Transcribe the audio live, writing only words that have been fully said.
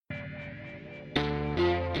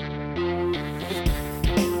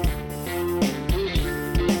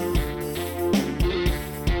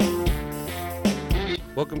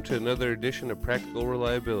Welcome to another edition of Practical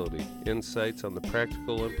Reliability, insights on the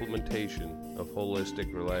practical implementation of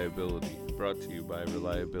holistic reliability, brought to you by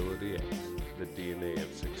Reliability X, the DNA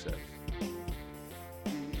of success.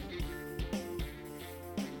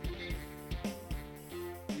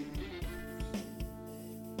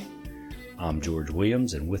 I'm George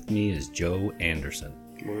Williams, and with me is Joe Anderson.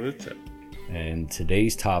 What's up? And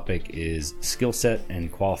today's topic is skill set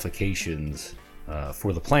and qualifications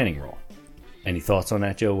for the planning role. Any thoughts on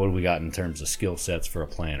that, Joe? What do we got in terms of skill sets for a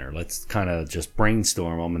planner? Let's kind of just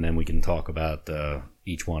brainstorm them, and then we can talk about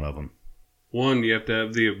each one of them. One, you have to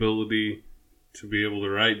have the ability to be able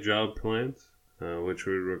to write job plans, which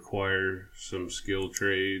would require some skilled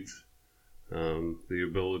trades, the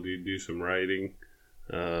ability to do some writing,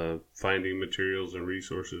 finding materials and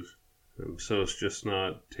resources. So it's just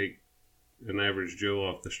not take an average Joe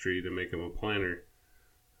off the street and make him a planner.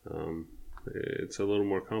 It's a little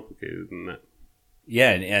more complicated than that.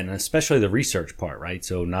 Yeah, and especially the research part, right?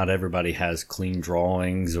 So not everybody has clean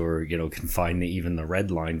drawings or, can find even the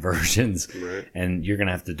red line versions. Right. And you're going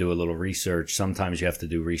to have to do a little research. Sometimes you have to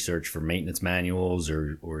do research for maintenance manuals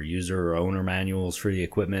or user or owner manuals for the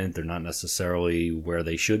equipment. They're not necessarily where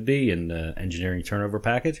they should be in the engineering turnover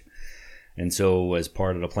package. And so as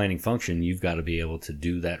part of the planning function, you've got to be able to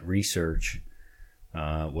do that research,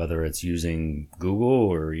 whether it's using Google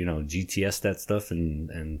or, GTS that stuff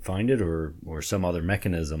and find it or some other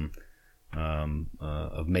mechanism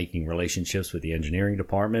of making relationships with the engineering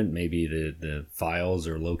department. Maybe the files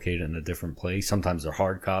are located in a different place. Sometimes they're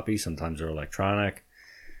hard copy, sometimes they're electronic.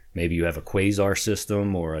 Maybe you have a Quasar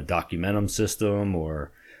system or a Documentum system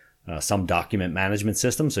or some document management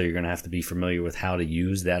system. So you're going to have to be familiar with how to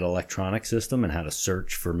use that electronic system and how to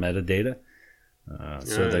search for metadata.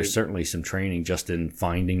 So there's certainly some training just in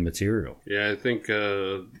finding material. Yeah, I think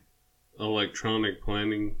electronic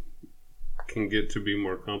planning can get to be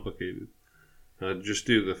more complicated. Just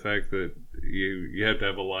due to the fact that you have to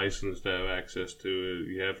have a license to have access to it.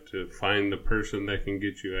 You have to find the person that can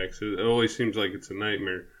get you access. It always seems like it's a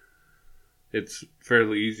nightmare. It's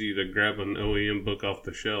fairly easy to grab an OEM book off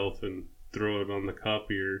the shelf and throw it on the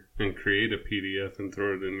copier and create a PDF and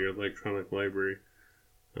throw it in your electronic library.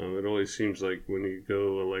 It always seems like when you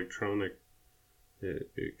go electronic,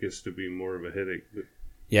 it gets to be more of a headache.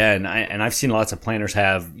 Yeah, and I've seen lots of planners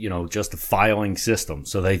have, just a filing system.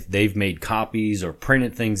 So they've made copies or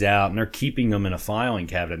printed things out, and they're keeping them in a filing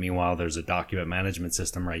cabinet. Meanwhile, there's a document management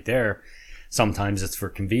system right there. Sometimes it's for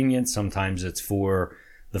convenience. Sometimes it's for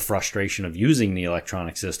the frustration of using the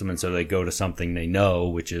electronic system, and so they go to something they know,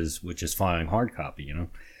 which is filing hard copy.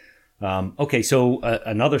 Okay, so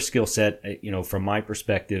another skill set, from my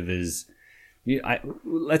perspective is,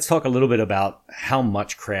 let's talk a little bit about how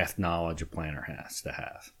much craft knowledge a planner has to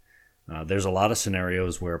have. There's a lot of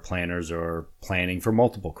scenarios where planners are planning for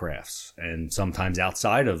multiple crafts and sometimes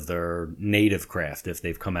outside of their native craft if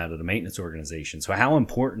they've come out of the maintenance organization. So how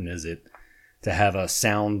important is it to have a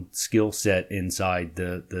sound skill set inside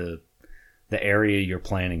the area you're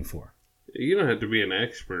planning for? You don't have to be an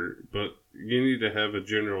expert, but you need to have a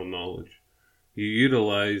general knowledge. You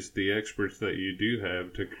utilize the experts that you do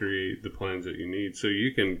have to create the plans that you need. So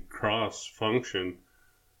you can cross-function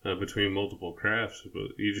between multiple crafts,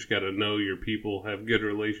 but you just got to know your people, have good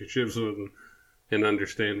relationships with them, and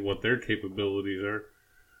understand what their capabilities are.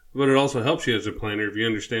 But it also helps you as a planner if you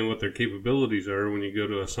understand what their capabilities are when you go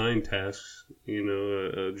to assign tasks,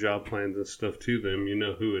 job plans and stuff to them. You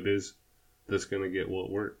know who it is that's going to get what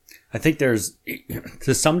work. I think there's,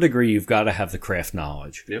 to some degree, you've got to have the craft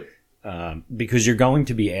knowledge. Yep. Because you're going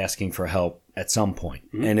to be asking for help at some point.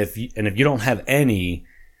 Mm-hmm. And if you don't have any,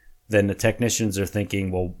 then the technicians are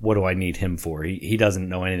thinking, well, what do I need him for? He doesn't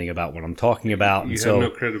know anything about what I'm talking about. You have no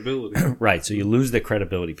credibility. Right. So you lose the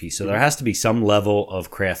credibility piece. So there has to be some level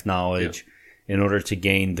of craft knowledge in order to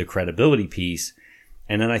gain the credibility piece.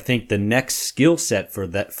 And then I think the next skill set for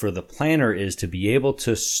the planner is to be able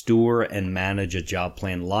to store and manage a job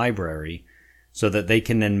plan library so that they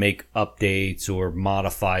can then make updates or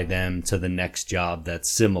modify them to the next job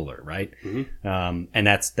that's similar, right? Mm-hmm. And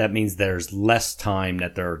that means there's less time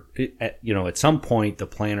that at some point the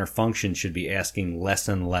planner function should be asking less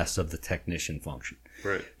and less of the technician function.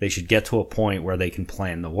 Right. They should get to a point where they can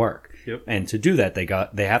plan the work. Yep. And to do that, they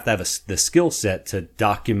have to have the skill set to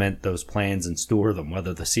document those plans and store them.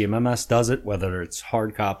 Whether the CMMS does it, whether it's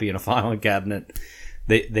hard copy in a filing cabinet,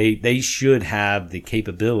 they should have the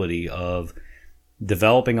capability of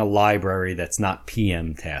developing a library that's not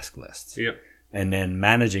PM task lists. Yep. And then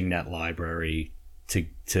managing that library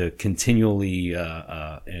to continually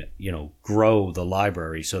grow the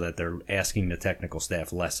library so that they're asking the technical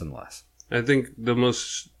staff less and less. I think the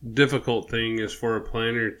most difficult thing is for a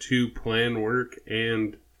planner to plan work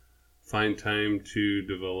and find time to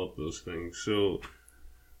develop those things. So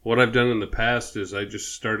what I've done in the past is I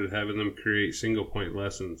just started having them create single point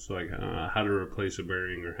lessons, like how to replace a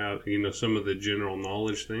bearing, or how, some of the general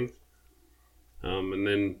knowledge things. And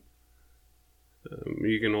then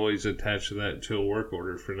you can always attach that to a work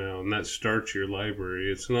order for now, and that starts your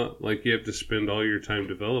library. It's not like you have to spend all your time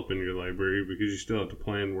developing your library, because you still have to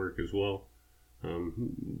plan work as well.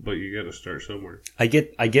 But you got to start somewhere. I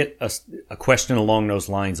get a question along those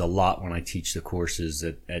lines a lot when I teach the courses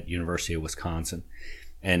at University of Wisconsin,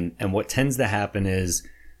 and what tends to happen is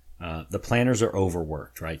the planners are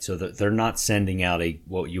overworked, right? So that they're not sending out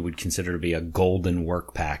what you would consider to be a golden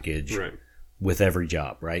work package, right, with every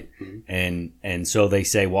job, right? Mm-hmm. And so they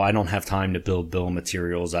say, well, I don't have time to build bill of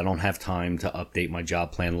materials. I don't have time to update my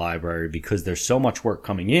job plan library because there's so much work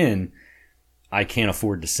coming in. I can't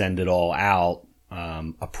afford to send it all out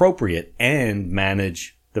appropriate and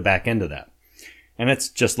manage the back end of that. And it's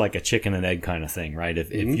just like a chicken and egg kind of thing, right?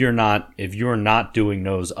 If you're not doing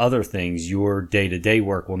those other things, your day-to-day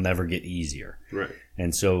work will never get easier. Right.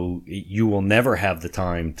 And so you will never have the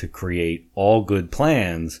time to create all good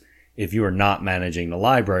plans if you are not managing the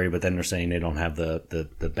library, but then they're saying they don't have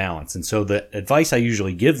the balance. And so the advice I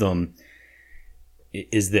usually give them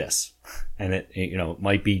is this, and it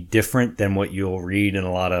might be different than what you'll read in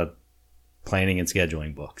a lot of planning and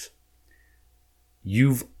scheduling books.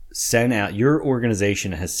 Your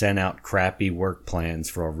organization has sent out crappy work plans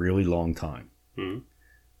for a really long time. Mm-hmm.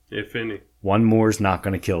 If any. One more is not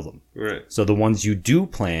going to kill them. Right. So the ones you do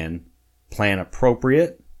plan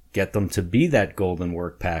appropriate, get them to be that golden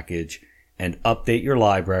work package, and update your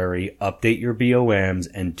library, update your BOMs,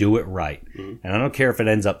 and do it right. Mm-hmm. And I don't care if it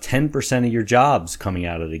ends up 10% of your jobs coming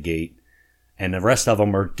out of the gate, and the rest of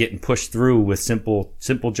them are getting pushed through with simple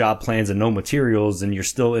job plans and no materials, and you're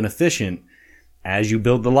still inefficient. As you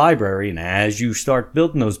build the library and as you start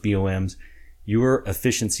building those BOMs, your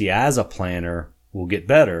efficiency as a planner will get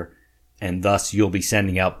better, and thus you'll be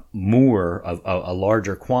sending out more of a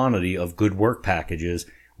larger quantity of good work packages,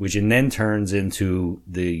 which then turns into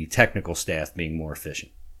the technical staff being more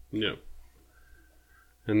efficient. Yeah.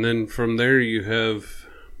 And then from there you have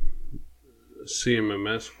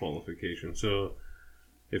CMMS qualification. So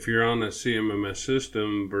if you're on a CMMS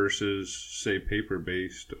system versus, say,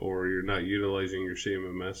 paper-based, or you're not utilizing your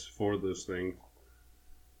CMMS for this thing,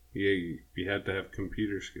 you have to have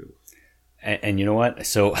computer skills. And you know what?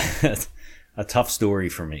 So a tough story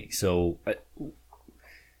for me. So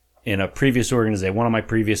in one of my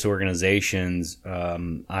previous organizations,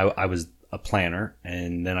 I was a planner,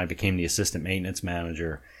 and then I became the assistant maintenance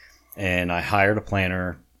manager, and I hired a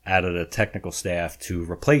planner, added a technical staff to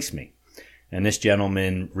replace me. And this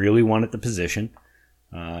gentleman really wanted the position,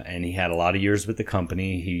 and he had a lot of years with the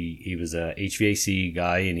company. He was a HVAC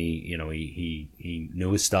guy, and he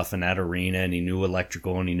knew his stuff in that arena, and he knew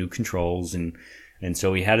electrical, and he knew controls, and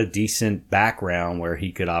so he had a decent background where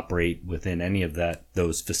he could operate within any of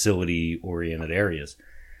those facility-oriented areas.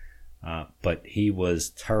 But he was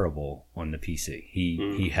terrible on the PC. He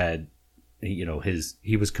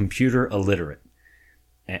was computer illiterate,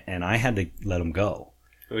 and I had to let him go.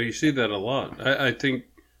 Well, you see that a lot. I think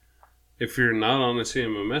if you're not on a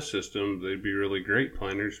CMMS system, they'd be really great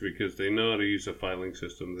planners because they know how to use a filing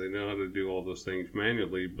system. They know how to do all those things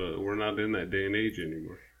manually, but we're not in that day and age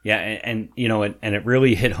anymore. Yeah, and it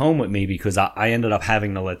really hit home with me because I ended up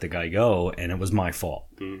having to let the guy go, and it was my fault.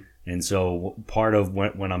 Mm. And so part of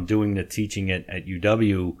when I'm doing the teaching at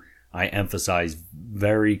UW, I emphasize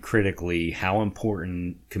very critically how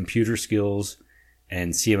important computer skills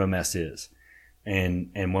and CMMS is. And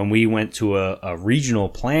when we went to a regional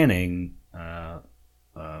planning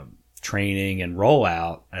training and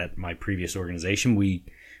rollout at my previous organization, we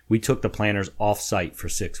took the planners off-site for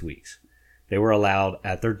 6 weeks. They were allowed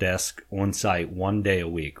at their desk on site 1 day a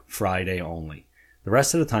week, Friday only. The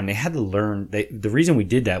rest of the time, they had to learn. The reason we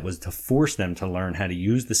did that was to force them to learn how to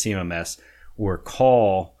use the CMMS or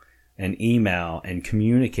call and email and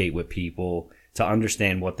communicate with people to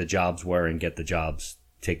understand what the jobs were and get the jobs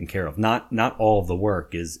taken care of. Not all of the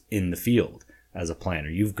work is in the field as a planner.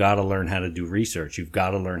 You've got to learn how to do research. You've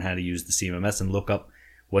got to learn how to use the CMMS and look up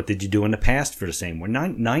what did you do in the past for the same. We're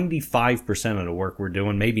 95% of the work we're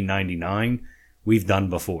doing, maybe 99%, we've done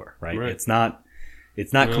before, right? It's not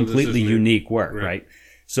completely unique work, right?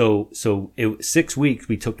 So 6 weeks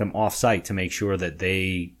we took them off site to make sure that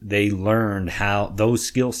they learned how those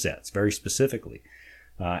skill sets very specifically.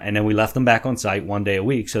 And then we left them back on site 1 day a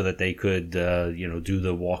week so that they could, do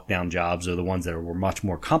the walk down jobs or the ones that were much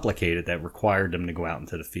more complicated that required them to go out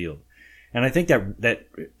into the field. And I think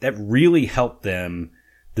that really helped them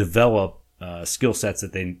develop skill sets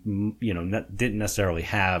that they, didn't necessarily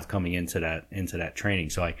have coming into that training.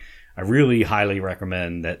 So I really highly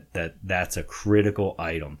recommend that's a critical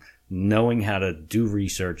item. Knowing how to do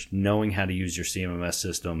research, knowing how to use your CMMS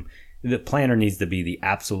system. The planner needs to be the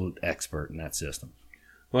absolute expert in that system.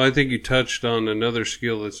 Well, I think you touched on another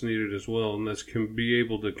skill that's needed as well, and that's be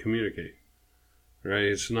able to communicate. Right?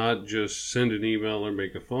 It's not just send an email or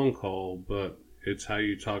make a phone call, but it's how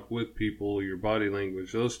you talk with people, your body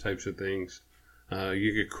language, those types of things.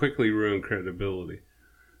 You could quickly ruin credibility.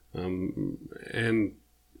 And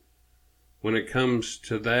when it comes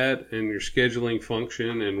to that and your scheduling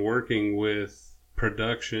function and working with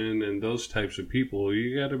production and those types of people,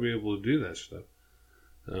 you got to be able to do that stuff.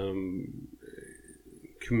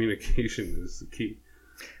 Communication is the key,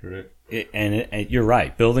 right? And you're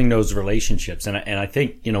right, building those relationships. And I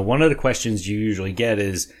think, one of the questions you usually get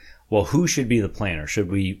is, well, who should be the planner? Should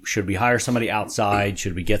we hire somebody outside?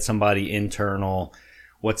 Should we get somebody internal?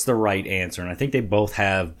 What's the right answer? And I think they both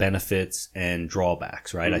have benefits and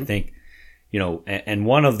drawbacks, right? Mm-hmm. I think, and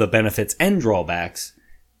one of the benefits and drawbacks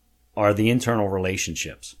are the internal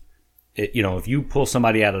relationships. If you pull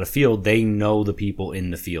somebody out of the field, they know the people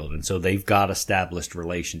in the field. And so they've got established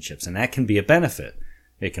relationships, and that can be a benefit.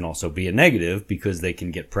 It can also be a negative because they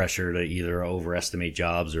can get pressure to either overestimate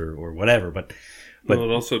jobs or whatever. But well,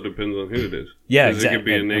 it also depends on who it is. Yeah, exactly. It could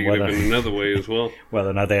be a negative in another way as well.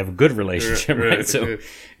 Whether or not they have a good relationship, right? So,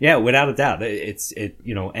 yeah, without a doubt,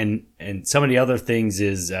 and some of the other things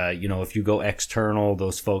is, if you go external,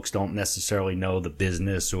 those folks don't necessarily know the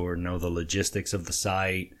business or know the logistics of the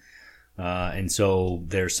site. And so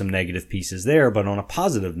there's some negative pieces there, but on a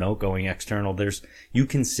positive note, going external, you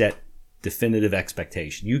can set definitive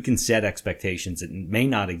expectation. You can set expectations that may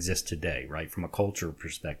not exist today, right? From a culture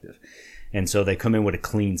perspective. And so they come in with a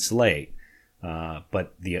clean slate. And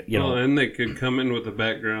they could come in with a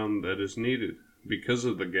background that is needed because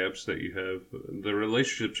of the gaps that you have. The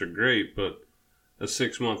relationships are great, but a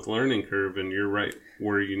 6-month learning curve and you're right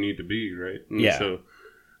where you need to be, right? And yeah. So,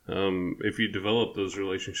 if you develop those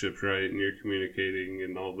relationships right and you're communicating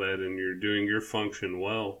and all that and you're doing your function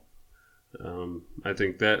well, I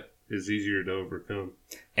think that is easier to overcome.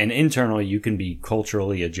 And internally, you can be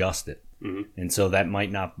culturally adjusted. Mm-hmm. And so that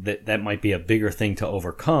might be a bigger thing to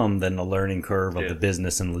overcome than the learning curve of the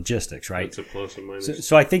business and logistics, right? It's a plus and minus.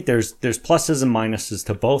 So I think there's pluses and minuses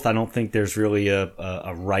to both. I don't think there's really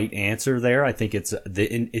a right answer there. I think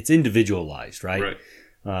it's individualized, right?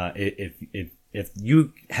 Right. If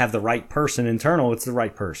you have the right person internal, it's the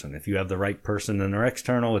right person. If you have the right person in their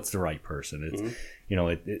external, it's the right person. It's,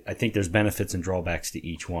 mm-hmm. I think there's benefits and drawbacks to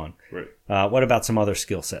each one. Right. What about some other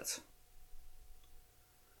skill sets?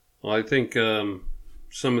 Well, I think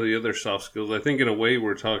some of the other soft skills, I think in a way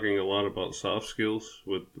we're talking a lot about soft skills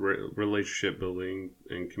with relationship building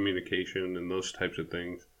and communication and those types of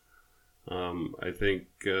things. I think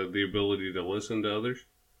the ability to listen to others.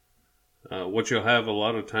 What you'll have a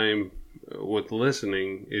lot of time with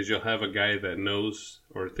listening is you'll have a guy that knows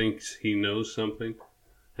or thinks he knows something,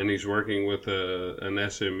 and he's working with an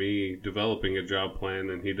SME developing a job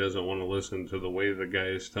plan, and he doesn't want to listen to the way the guy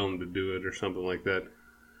is telling him to do it or something like that.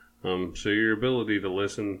 So your ability to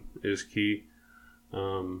listen is key,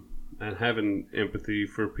 and having empathy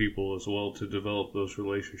for people as well to develop those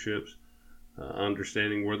relationships,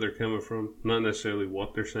 understanding where they're coming from, not necessarily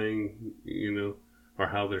what they're saying, or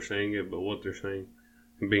how they're saying it, but what they're saying,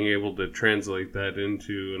 and being able to translate that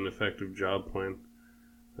into an effective job plan,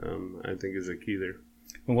 I think is a key there.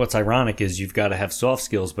 And what's ironic is you've got to have soft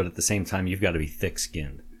skills, but at the same time, you've got to be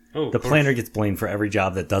thick-skinned. Oh, the planner gets blamed for every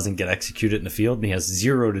job that doesn't get executed in the field, and he has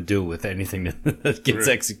zero to do with anything that gets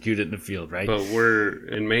executed in the field, right? But we're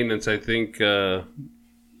in maintenance, I think we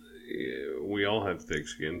all have thick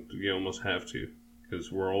skin. You almost have to,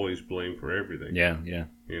 because we're always blamed for everything. Yeah.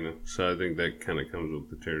 So I think that kind of comes with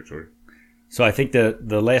the territory. So I think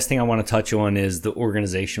the last thing I want to touch on is the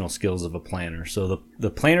organizational skills of a planner. So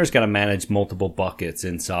the planner's got to manage multiple buckets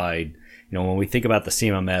inside. When we think about the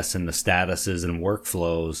CMMS and the statuses and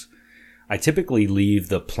workflows, I typically leave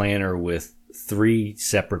the planner with 3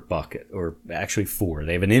 separate buckets, or actually 4.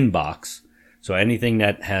 They have an inbox. So anything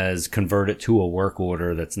that has converted to a work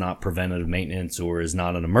order that's not preventative maintenance or is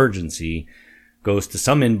not an emergency goes to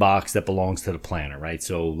some inbox that belongs to the planner, right?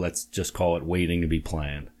 So let's just call it waiting to be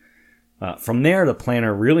planned. From there, the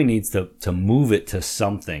planner really needs to move it to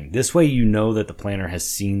something. This way you know that the planner has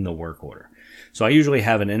seen the work order. So I usually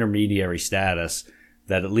have an intermediary status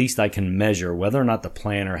that at least I can measure whether or not the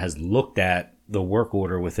planner has looked at the work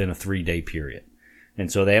order within a 3-day period. And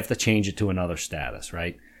so they have to change it to another status,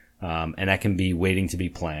 right? And that can be waiting to be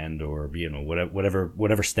planned or,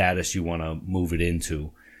 whatever status you want to move it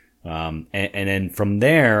into. And then from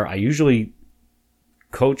there, I usually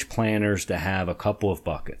coach planners to have a couple of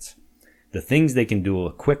buckets. The things they can do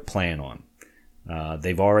a quick plan on.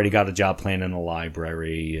 They've already got a job plan in the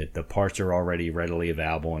library. The parts are already readily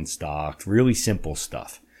available in stock. Really simple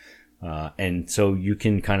stuff. And so you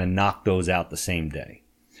can kind of knock those out the same day.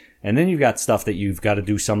 And then you've got stuff that you've got to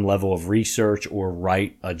do some level of research or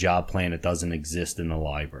write a job plan that doesn't exist in the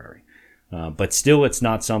library. But still, it's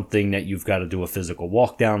not something that you've got to do a physical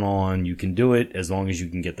walk down on. You can do it as long as you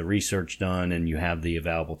can get the research done and you have the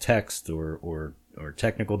available text or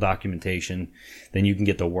technical documentation. Then you can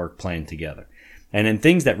get the work plan together. And then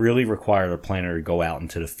things that really require the planner to go out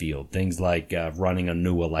into the field, things like running a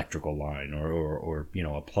new electrical line or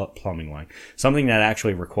a plumbing line, something that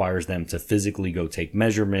actually requires them to physically go take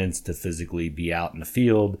measurements, to physically be out in the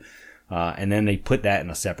field, and then they put that in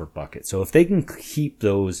a separate bucket. So if they can keep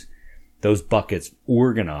those buckets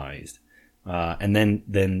organized, and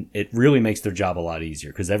then it really makes their job a lot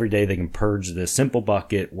easier because every day they can purge the simple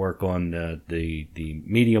bucket, work on the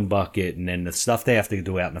medium bucket, and then the stuff they have to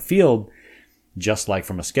do out in the field. Just like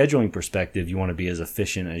from a scheduling perspective, you want to be as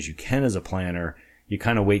efficient as you can as a planner. You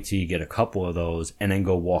kind of wait till you get a couple of those and then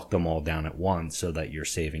go walk them all down at once so that you're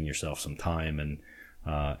saving yourself some time and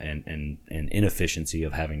inefficiency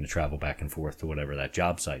of having to travel back and forth to whatever that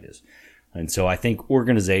job site is. And so I think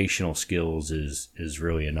organizational skills is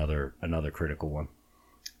really another critical one.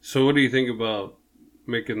 So what do you think about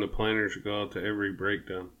making the planners go out to every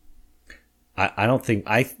breakdown? I don't think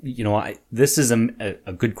this is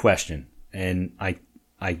a good question. And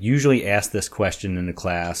I usually ask this question in the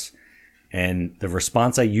class, and the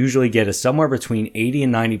response I usually get is somewhere between 80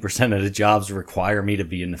 and 90% of the jobs require me to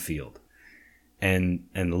be in the field. And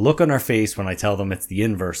the look on their face when I tell them it's the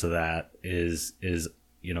inverse of that is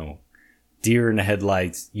deer in the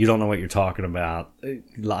headlights, you don't know what you're talking about.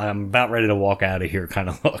 I'm about ready to walk out of here kind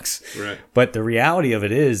of looks. Right. But the reality of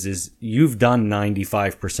it is you've done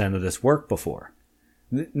 95% of this work before.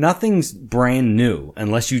 Nothing's brand new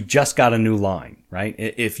unless you just got a new line, right?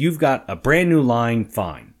 If you've got a brand new line,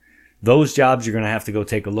 fine. Those jobs you're going to have to go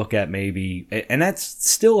take a look at maybe, and that's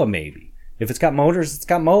still a maybe. If it's got motors, it's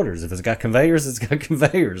got motors. If it's got conveyors, it's got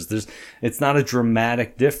conveyors. It's not a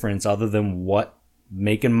dramatic difference other than what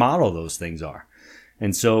make and model those things are.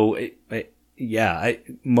 And so,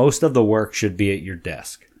 most of the work should be at your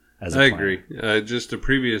desk. I agree. Just a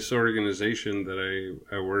previous organization that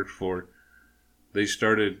I worked for, they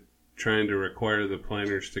started trying to require the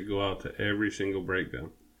planners to go out to every single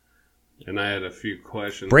breakdown. And I had a few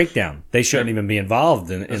questions. Breakdown. They shouldn't even be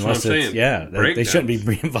involved in unless it's, they shouldn't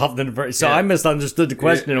be involved in the So I misunderstood the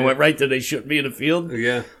question and went right to they shouldn't be in the field.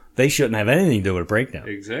 Yeah. They shouldn't have anything to do with a breakdown.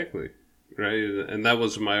 Exactly. Right. And that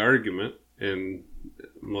was my argument. And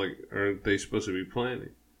I'm like, aren't they supposed to be planning?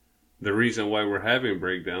 The reason why we're having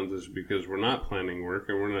breakdowns is because we're not planning work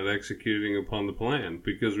and we're not executing upon the plan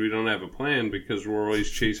because we don't have a plan because we're always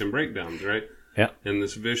chasing breakdowns, right? Yeah. And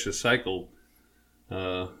this vicious cycle.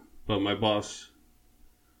 But my boss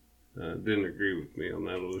didn't agree with me on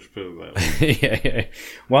that. Let's put it that way. Yeah.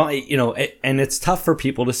 Well, and it's tough for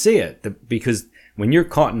people to see it because when you're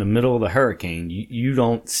caught in the middle of the hurricane, you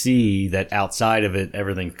don't see that outside of it,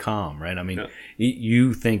 everything's calm, right? I mean,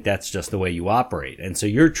 you think that's just the way you operate. And so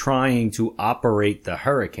you're trying to operate the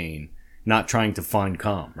hurricane, not trying to find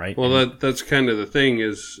calm, right? Well, that's kind of the thing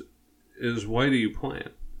is why do you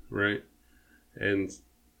plan, right? And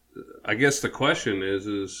I guess the question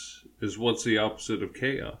is what's the opposite of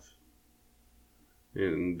chaos?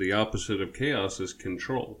 And the opposite of chaos is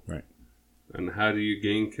control. Right. And how do you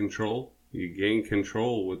gain control? You gain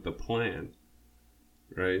control with the plan,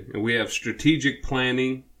 right? And we have strategic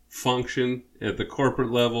planning function at the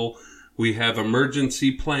corporate level. We have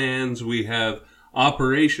emergency plans. We have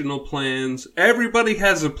operational plans. Everybody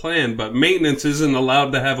has a plan, but maintenance isn't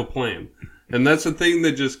allowed to have a plan. And that's the thing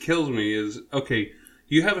that just kills me is, okay,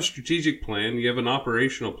 you have a strategic plan. You have an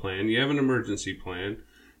operational plan. You have an emergency plan.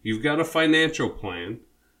 You've got a financial plan.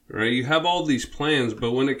 Right, you have all these plans,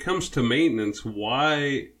 but when it comes to maintenance,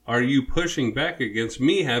 why are you pushing back against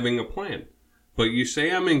me having a plan? But you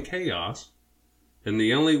say I'm in chaos, and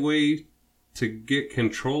the only way to get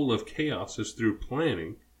control of chaos is through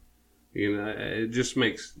planning. It just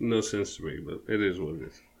makes no sense to me, but it is what it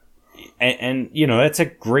is. And that's a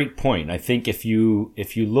great point. I think if you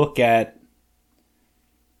look at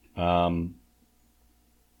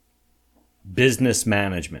business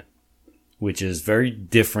management, which is very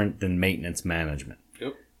different than maintenance management.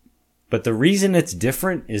 Yep. But the reason it's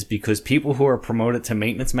different is because people who are promoted to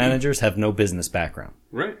maintenance managers have no business background.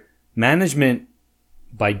 Right. Management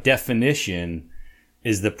by definition,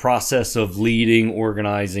 is the process of leading,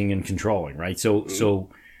 organizing, and controlling, right? So,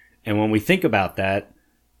 and when we think about that,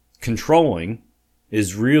 controlling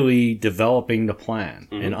is really developing the plan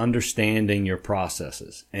and understanding your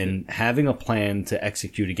processes and having a plan to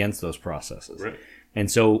execute against those processes. Right. And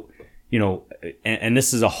so, and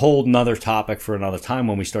this is a whole nother topic for another time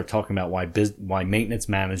when we start talking about why maintenance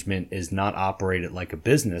management is not operated like a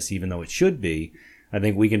business, even though it should be. I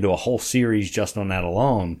think we can do a whole series just on that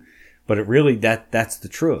alone. But it really, that's the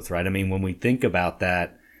truth, right? I mean, when we think about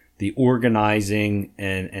that, the organizing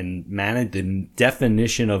and the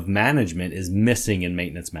definition of management is missing in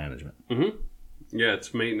maintenance management. Mm-hmm. Yeah,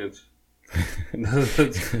 it's maintenance.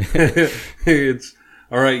 It's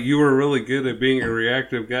all right. You were really good at being a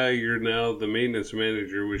reactive guy. You're now the maintenance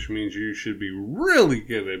manager, which means you should be really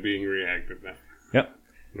good at being reactive now. Yep.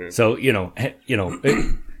 Yeah. So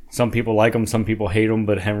some people like them, some people hate them,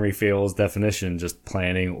 but Henry Fayol's definition, just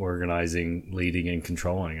planning, organizing, leading, and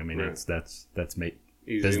controlling. I mean, that's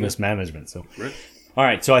business management. So, all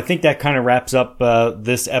right. So I think that kind of wraps up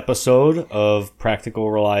this episode of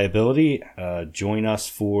Practical Reliability. Join us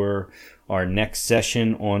for our next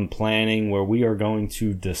session on planning, where we are going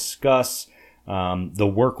to discuss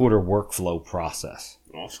the work order workflow process.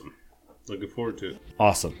 Awesome. Looking forward to it.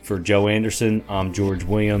 Awesome. For Joe Anderson, I'm George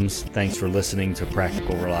Williams. Thanks for listening to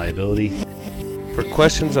Practical Reliability. For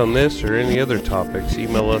questions on this or any other topics,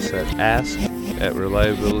 email us at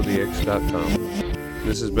ask@reliabilityx.com.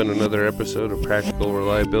 This has been another episode of Practical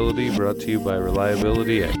Reliability, brought to you by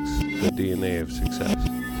Reliability X, the DNA of success.